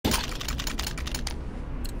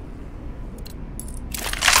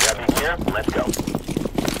Deranking here. Let's go.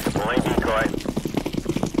 Deploying decoy.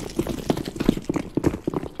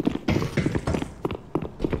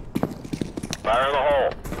 Fire in the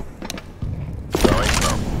hole. Throwing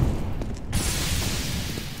smoke.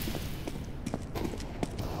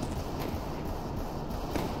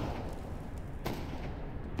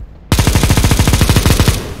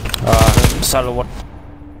 Solo one.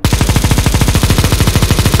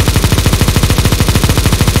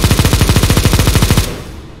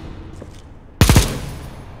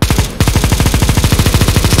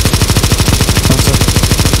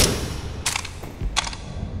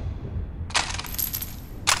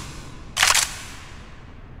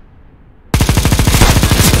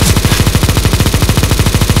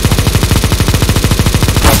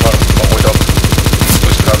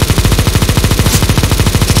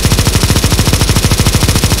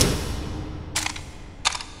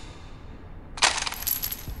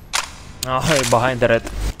 Oh, hey, behind the red.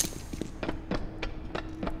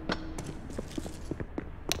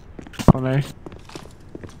 Oh, nice.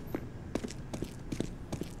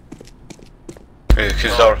 Okay,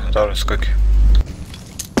 his door is quick.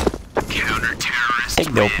 Counter-terrorist.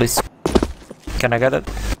 Take the ult, please. Can I get it?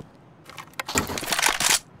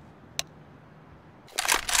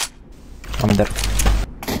 I'm there.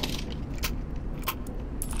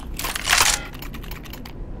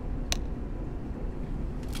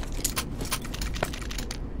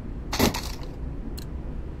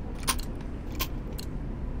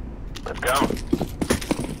 Let's go.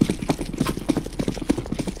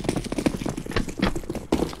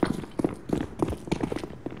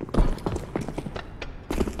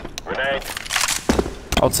 Grenade.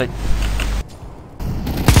 Outside.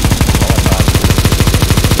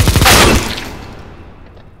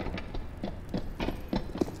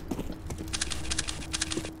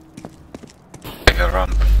 Take a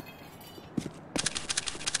ramp.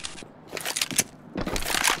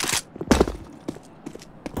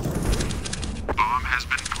 Bomb has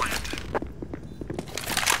been planted.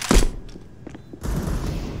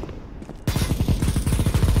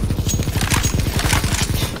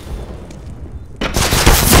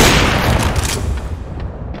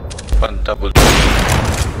 One double.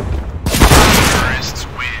 Terrorists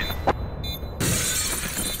win.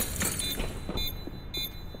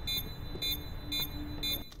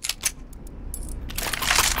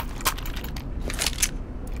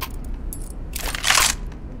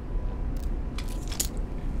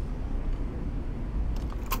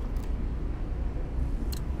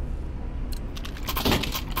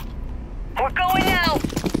 We're going out!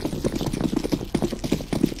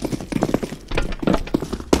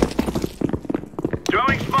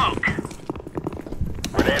 Throwing smoke.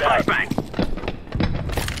 Grenade out. Bang.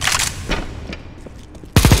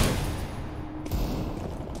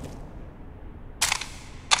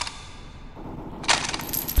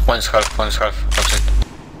 One is half, that's it.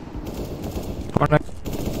 Oh, nice.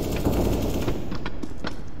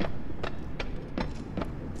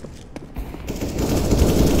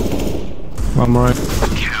 One more.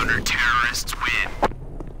 Counter-terrorists win.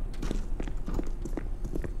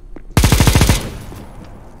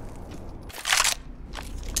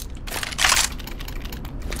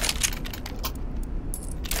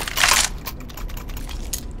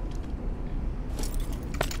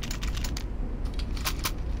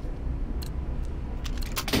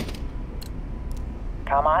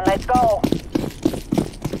 Come on, let's go!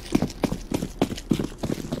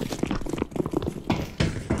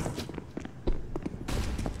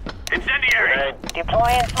 Incendiary. Grenade.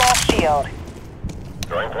 Deploying smoke shield.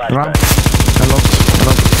 Throwing Run. flashbang. Hello.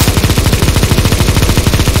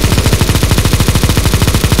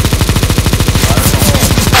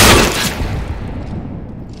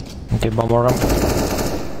 Okay, bomb ramp.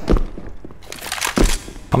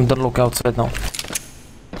 I'm done look outside now.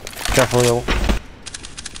 Careful, yo.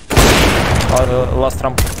 Last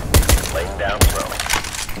ramp. Laying down throwing.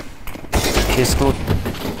 He's good.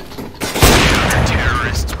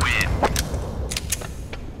 Terrorists win.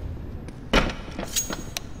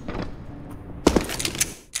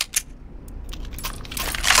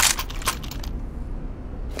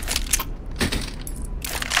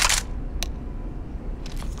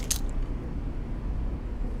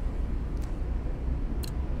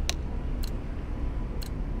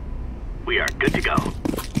 We are good to go.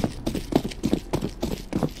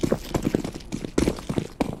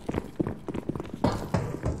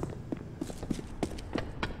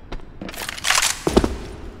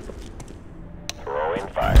 Throwing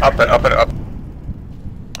fire. Upper.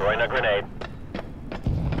 Throwing a grenade.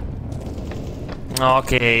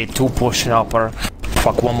 Okay, 2 push upper.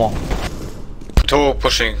 Fuck, one more. Two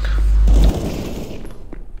pushing.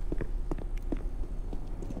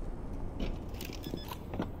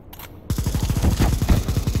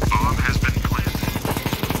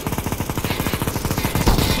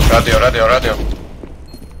 Radio.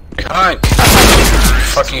 Behind!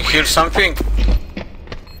 Fucking hear something?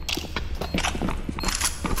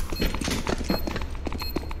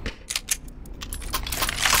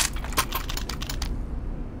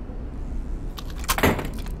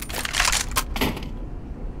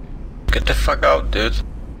 Get the fuck out, dude.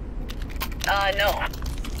 No.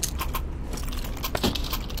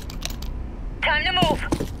 Time to move.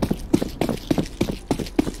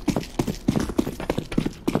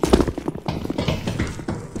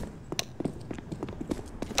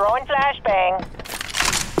 Throwing flashbang.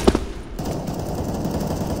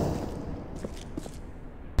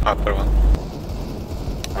 Upper one.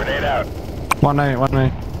 Grenade out.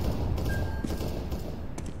 1A.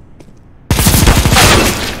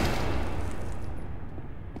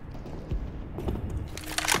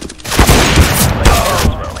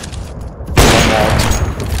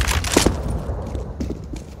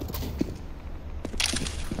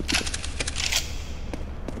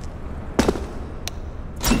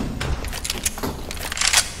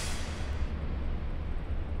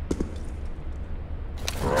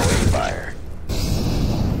 Fire.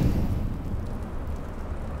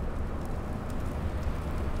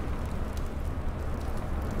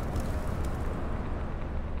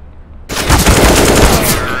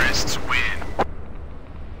 Terrorists win.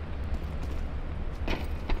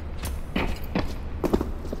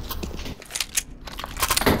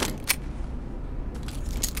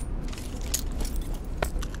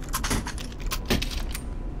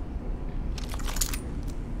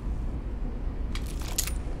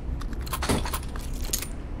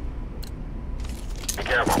 Be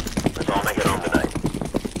careful. Let's all make it home tonight.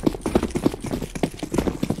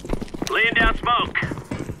 Laying down smoke.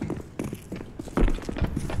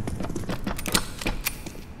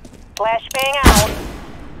 Flashbang out.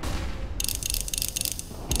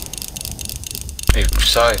 Hey,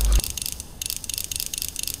 side.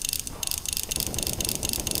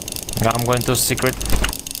 I'm going to secret.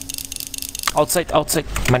 Outside,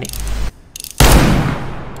 many.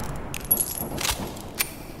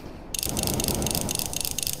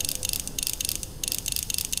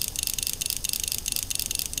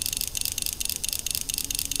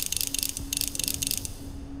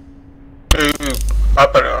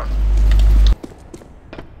 Upper.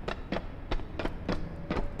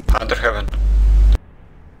 Under heaven.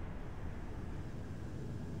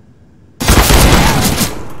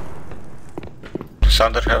 It's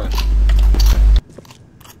under heaven.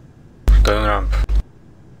 Going ramp.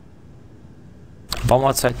 Bomb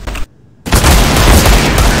outside.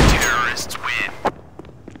 Terrorists win.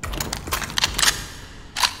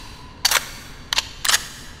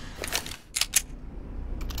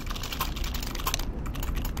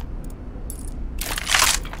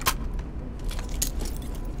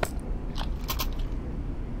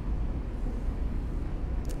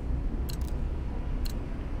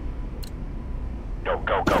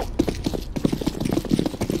 Go.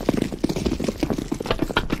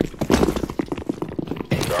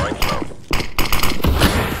 Throwing smoke.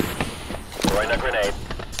 Throwing a grenade.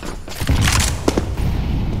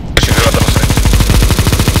 Pushing the other side.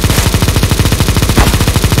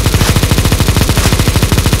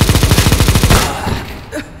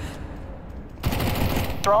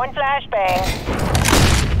 Throwing flashbang.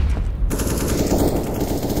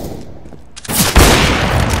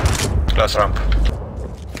 Last ramp.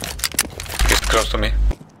 He's close to me.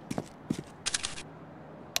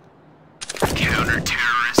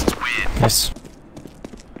 Counter-terrorists win. Yes.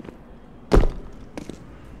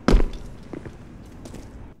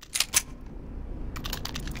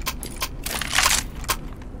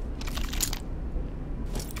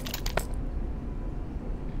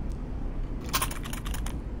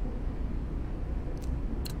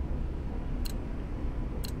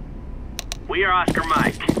 We are Oscar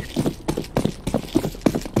Mike.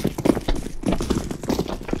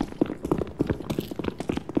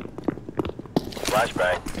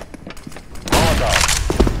 Flashbang. Molotov.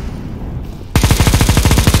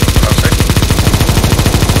 Outside.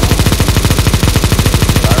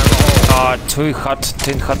 Fire in the hole. Two hot,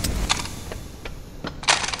 10 hot.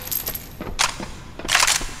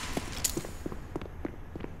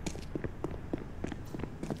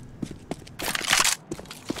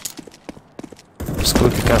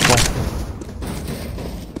 Squeaky, careful.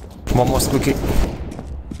 One more squeaky.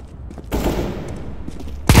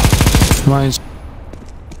 Nice.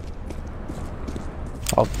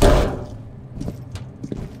 Out.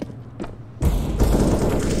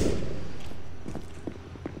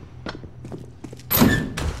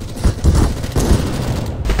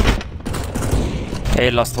 Hey,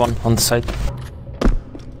 last one on the side.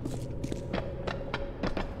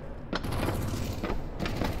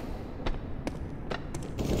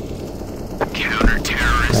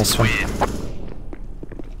 Nice one.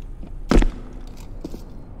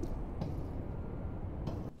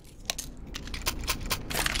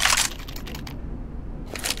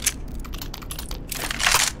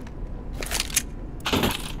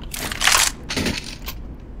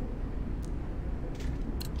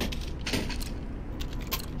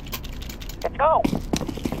 Let's go.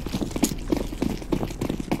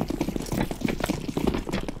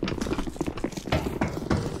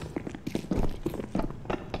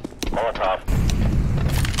 Molotov.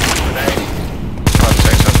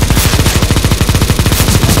 Outside, sir.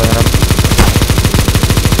 Going up.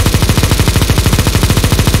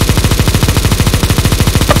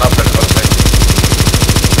 Upper, outside.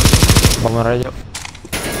 Bomb radio.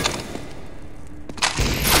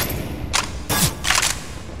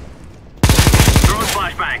 Throwing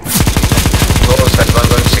flashbang. Go outside, one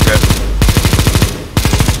going secret.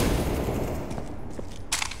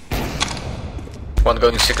 One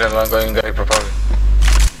going secret, one going very probably.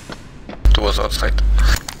 Two was outside.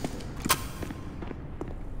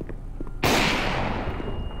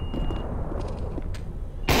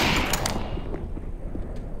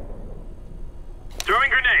 Throwing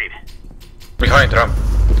grenade. Behind, ram.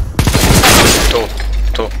 Two.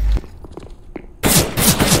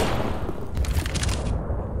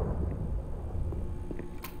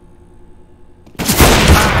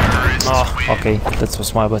 Oh, okay, that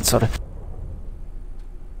was my bad, sorry.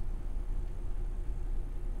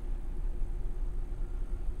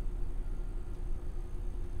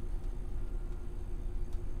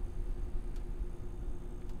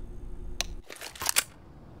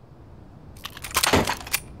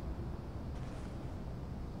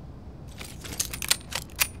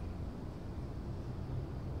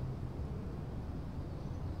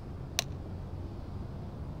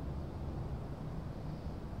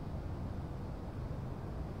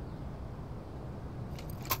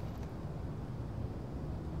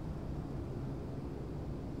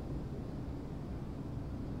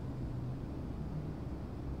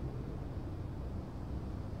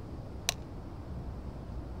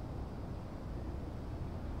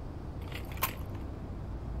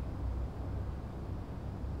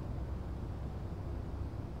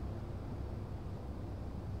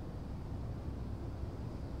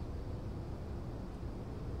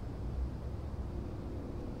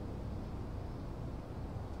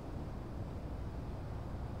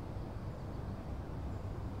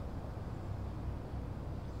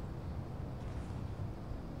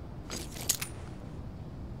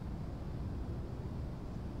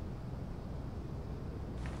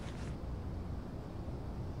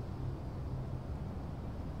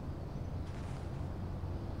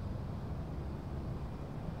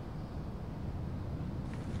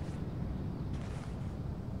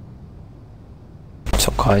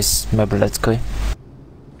 So guys, maybe let's go.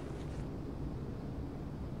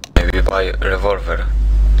 Maybe buy Revolver.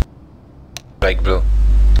 Like blue.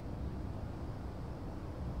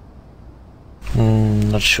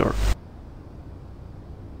 Not sure.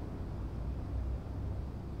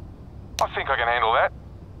 I think I can handle that.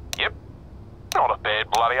 Yep. Not a bad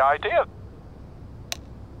bloody idea.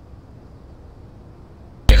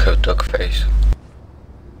 You have dog face.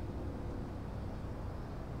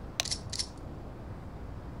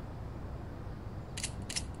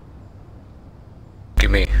 Give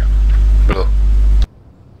me blue.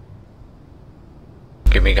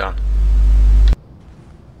 Give me gun.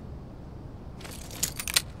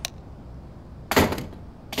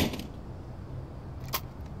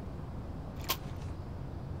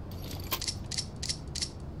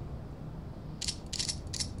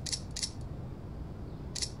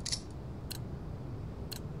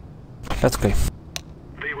 Let's go.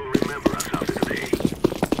 They will remember us after today.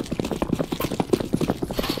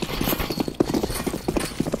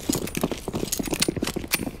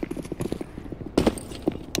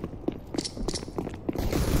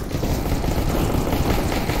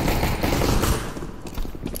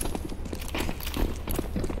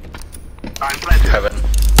 I'm planted. Heaven.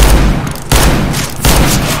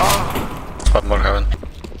 One more heaven.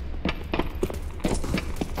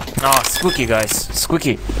 Oh, squeaky guys,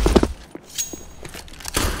 squeaky.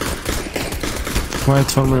 Wait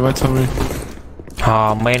for me, wait for me.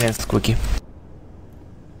 Ah, main and squeaky. You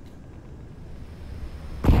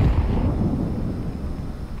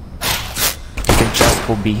can just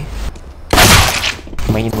go B.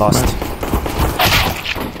 Main lost.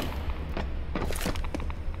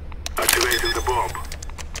 Activating the bomb.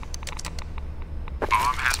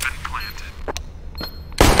 Bomb has been planted.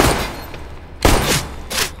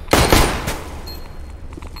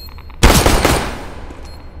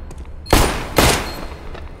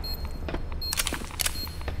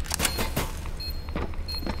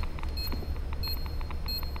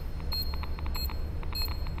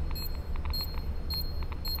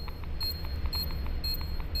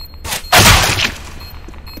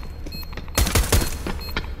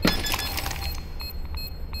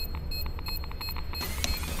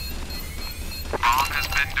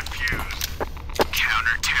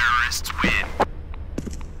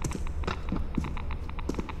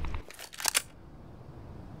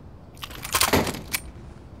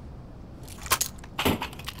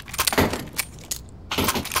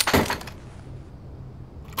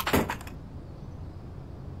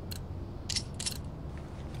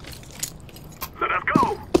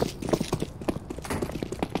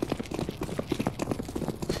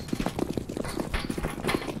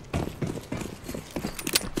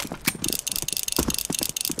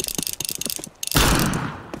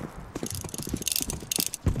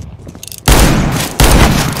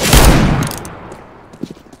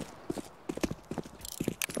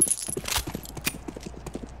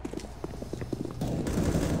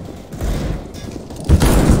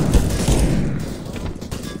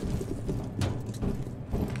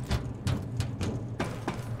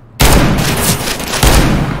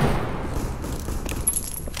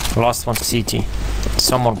 Last one CT.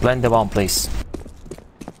 Someone plant the bomb, please.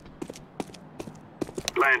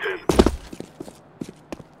 Planted.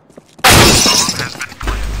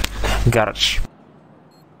 Garage.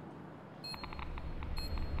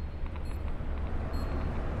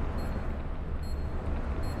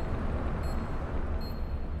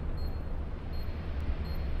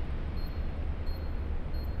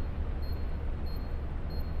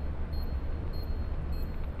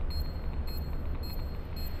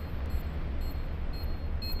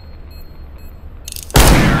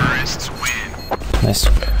 Nice.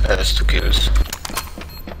 Has 2 kills.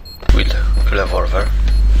 With Revolver.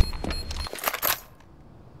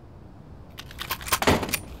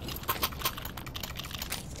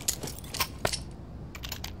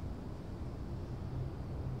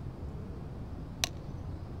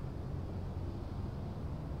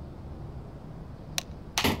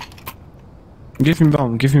 Give him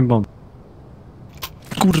bomb, give him bomb.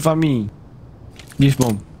 Kurwa mi. Give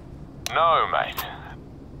bomb. No, mate.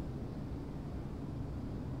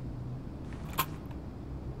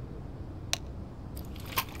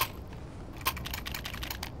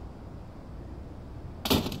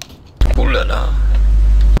 Ooh la la.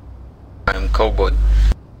 I'm cowboy.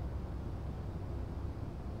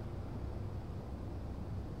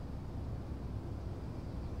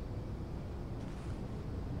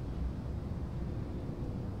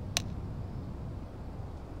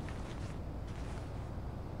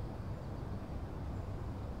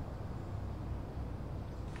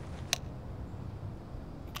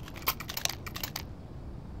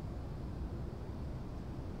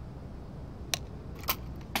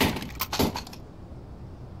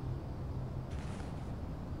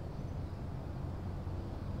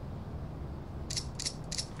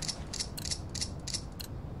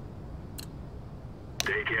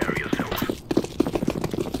 Take care of yourself.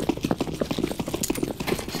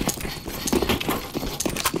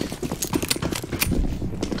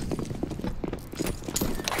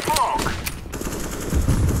 Fog!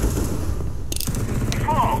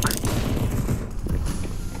 Fog!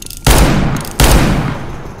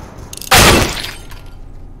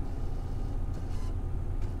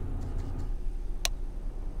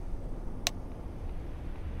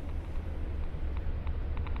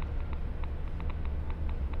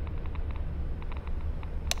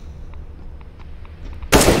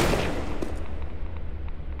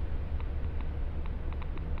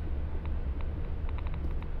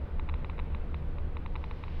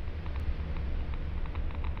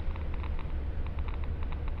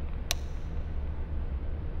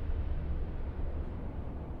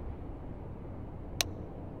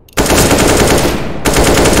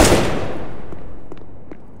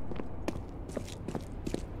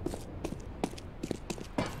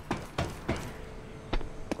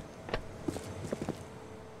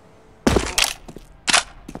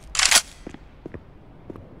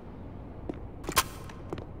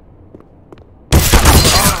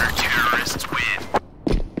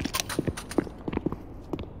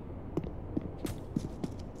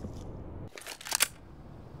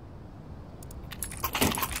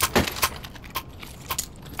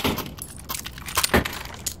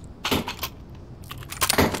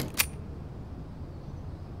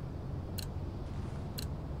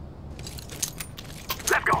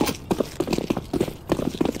 Let's go!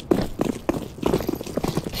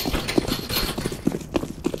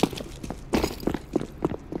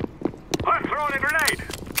 I'm throwing a grenade!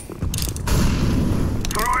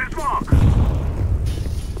 Throwing smoke!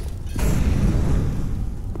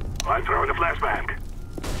 I'm throwing a flashbang.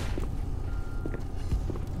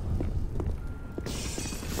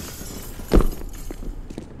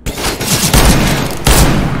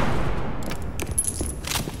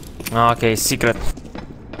 Okay, secret.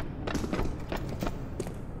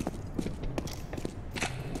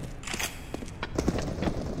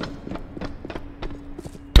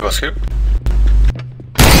 He was here.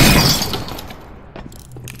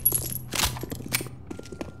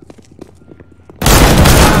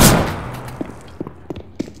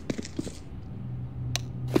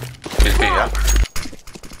 He's B, yeah?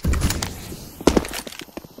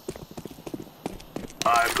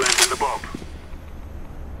 I'm planting the bomb.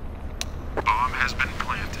 Bomb has been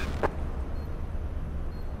planted.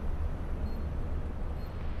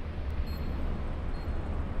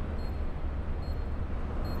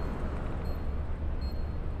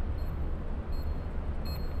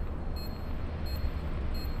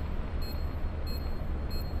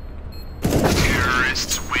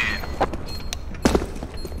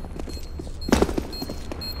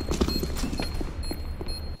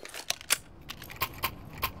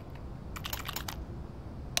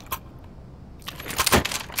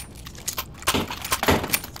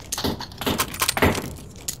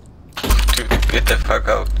 fuck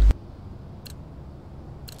out.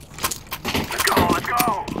 Let's go, let's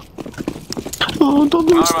go! Oh, don't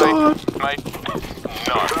do No, start! mate.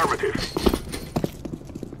 No. Affirmative.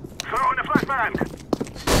 Throw in the flashbang!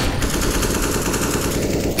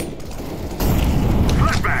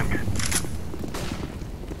 Flashbang!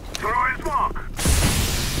 Throw in smoke!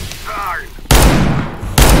 Darn!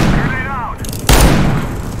 Grenade out!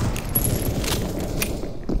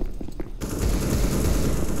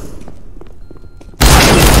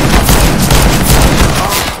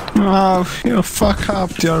 Oh, you fuck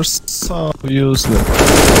up, you're so useless.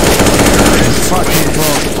 Fucking bro.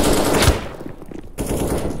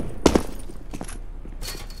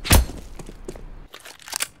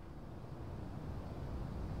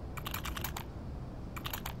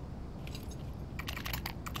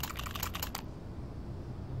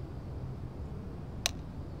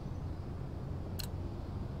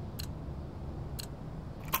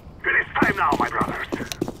 It is time now, my brothers!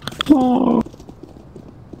 Oh.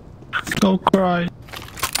 Don't cry.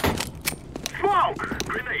 Smoke!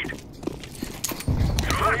 Grenade!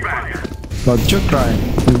 Flashbang! But you cry.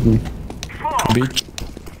 Smoke! Bitch.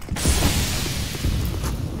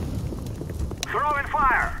 Throw in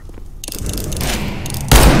fire!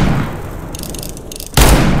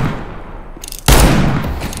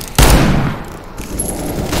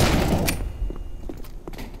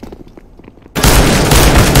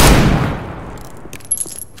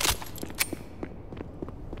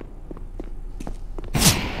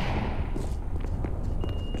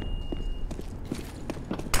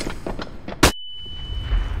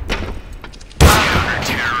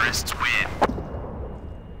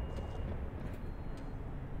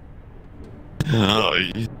 Oh,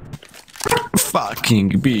 you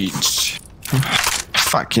fucking bitch.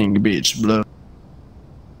 Fucking bitch, bro.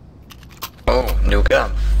 Oh, new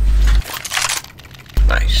gun.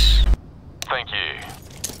 Nice. Thank you.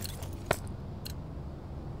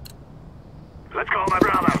 Let's go, my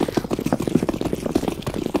brothers!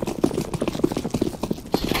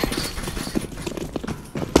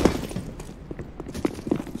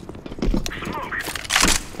 Smoke!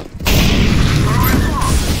 Throw in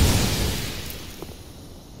smoke!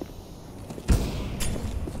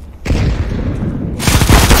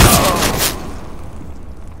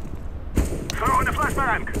 Throw in the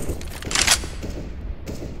flashbang!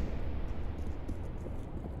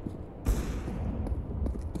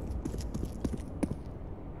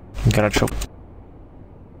 Gotta choke.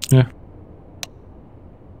 Yeah.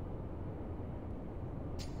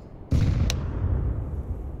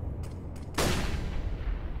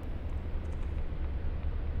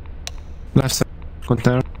 Left side.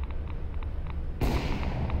 Container.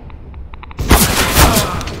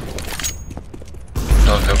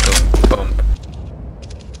 Don't go to bomb.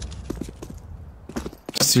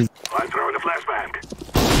 Still. I'm throwing a flashbang.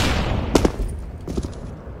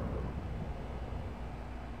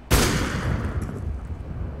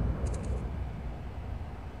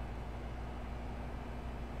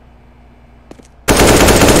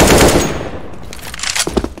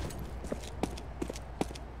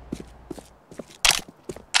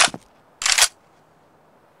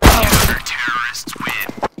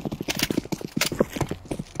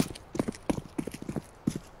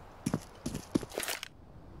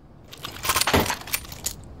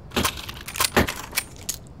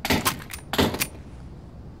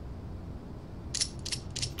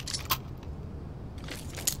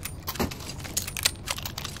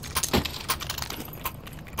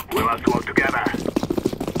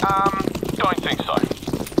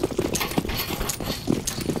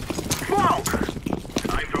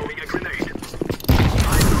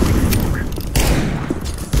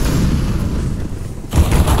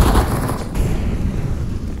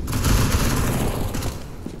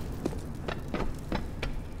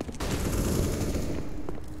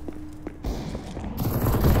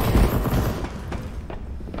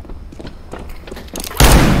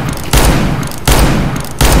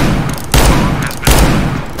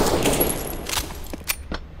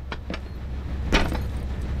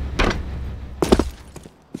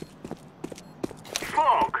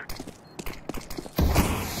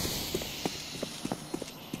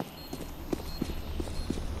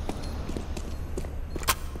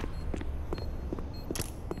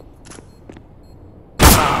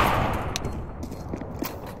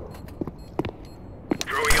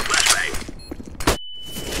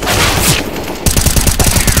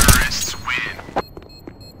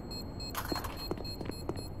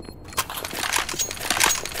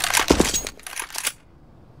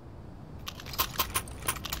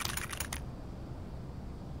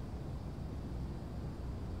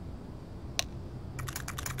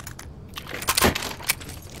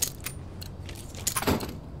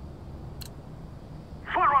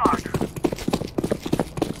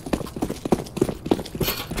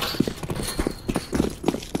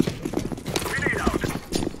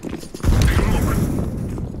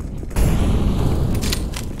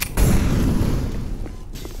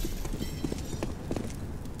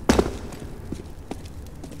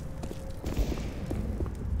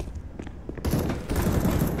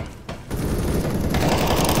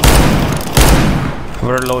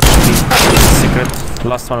 low HP. Secret.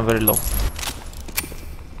 Last one very low.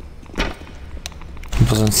 It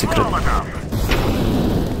wasn't secret.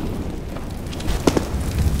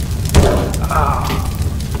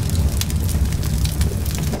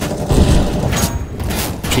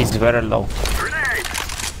 He's very low.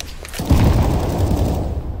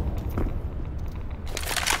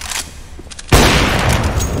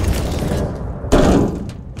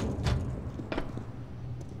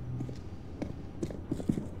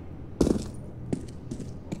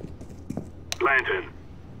 Lantern.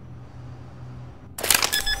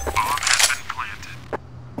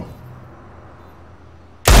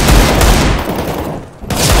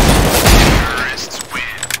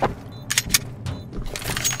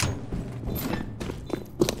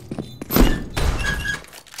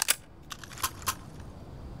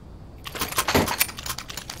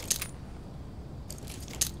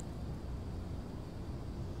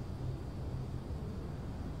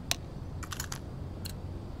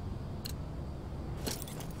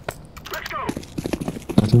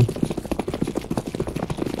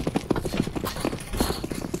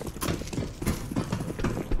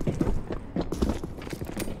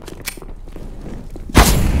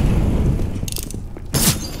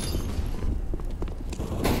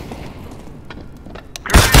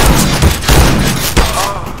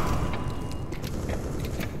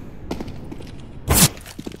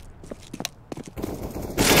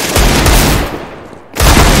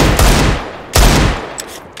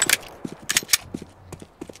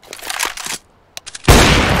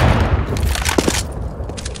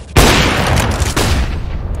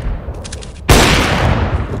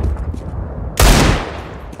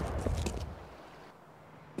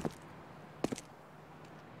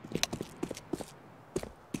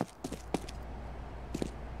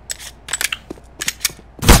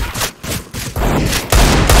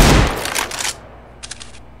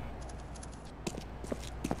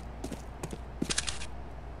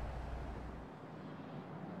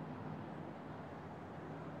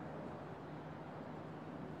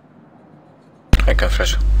 I can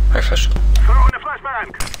flash. I flash. Throw in a flashbang.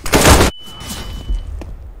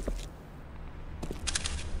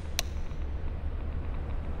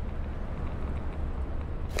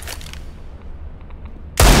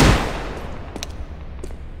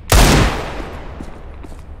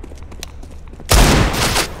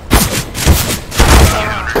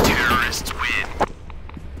 Counter-terrorists win.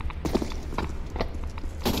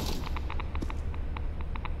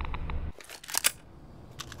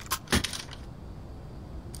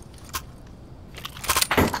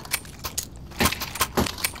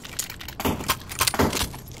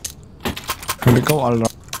 Can we go all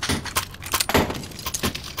around?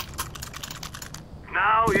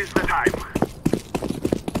 Now is the time.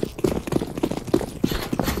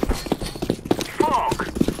 Fog.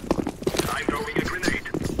 I'm throwing a grenade.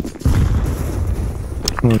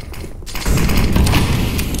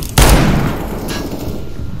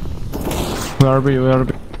 Where are we? Where are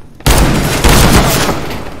we?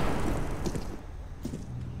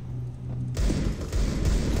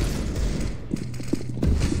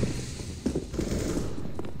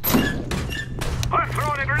 I'm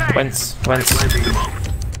throwing a grenade. Whence? Planting the bomb.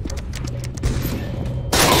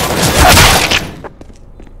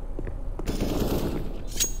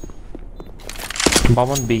 Bomb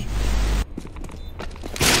on B.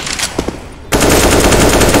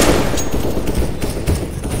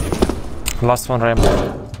 Last one ramp.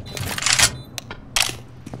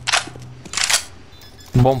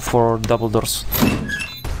 Bomb for double doors.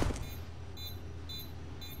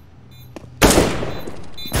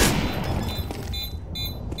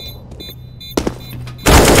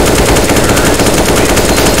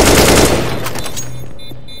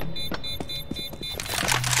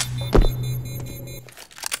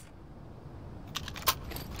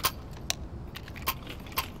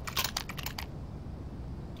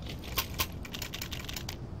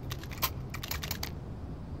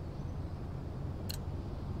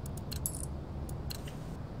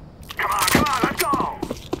 Come on, let's go!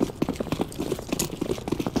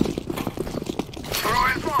 Throw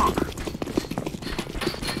in smoke!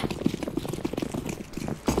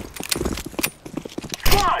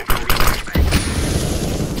 Fly!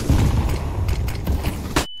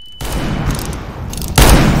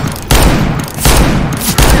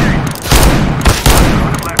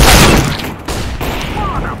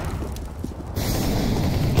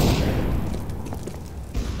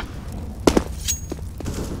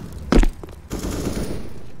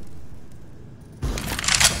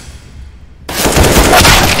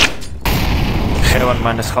 Heroin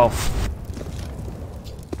minus half.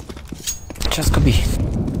 Just could be.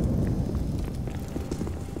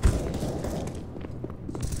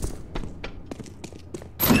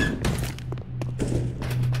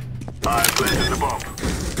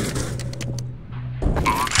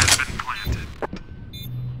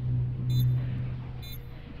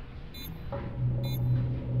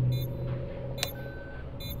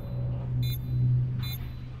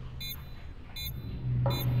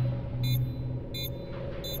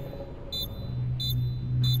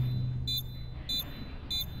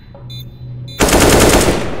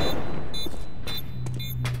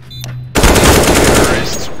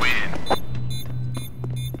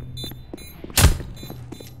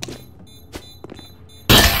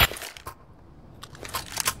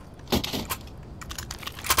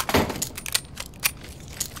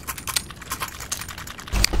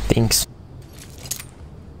 Thanks.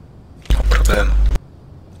 No problem.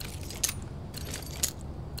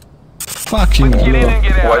 Fucking Get in blue. and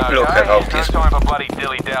get out, White blue okay? have No autism. time for bloody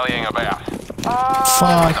dilly-dallying about.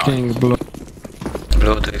 Fucking blue.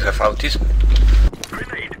 Blue, do you have autism?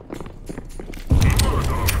 Grenade.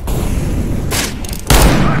 Molotov.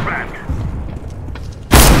 Flashbang.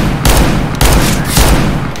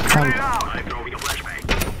 Grenade out. I'm throwing a flashbang.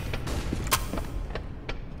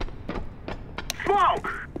 Smoke.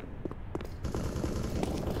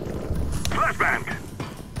 Flashbang.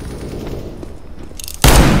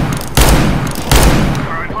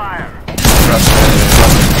 Throwing fire.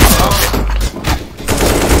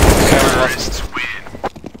 Win.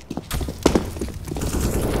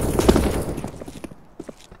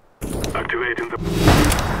 Activating the...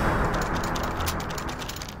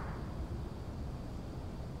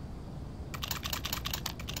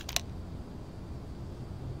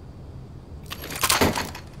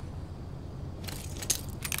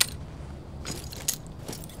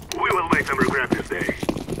 We will make them regret this day.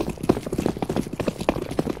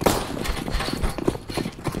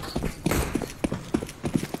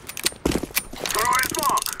 Throwing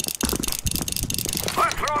smoke.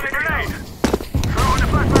 I'm throwing a grenade. Throwing a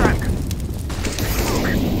flashbang.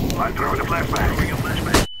 I'm throwing a flashbang. Throwing a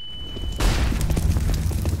flashbang.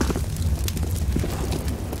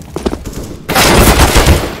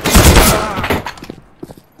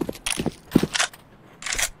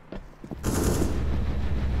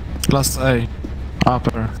 Last A.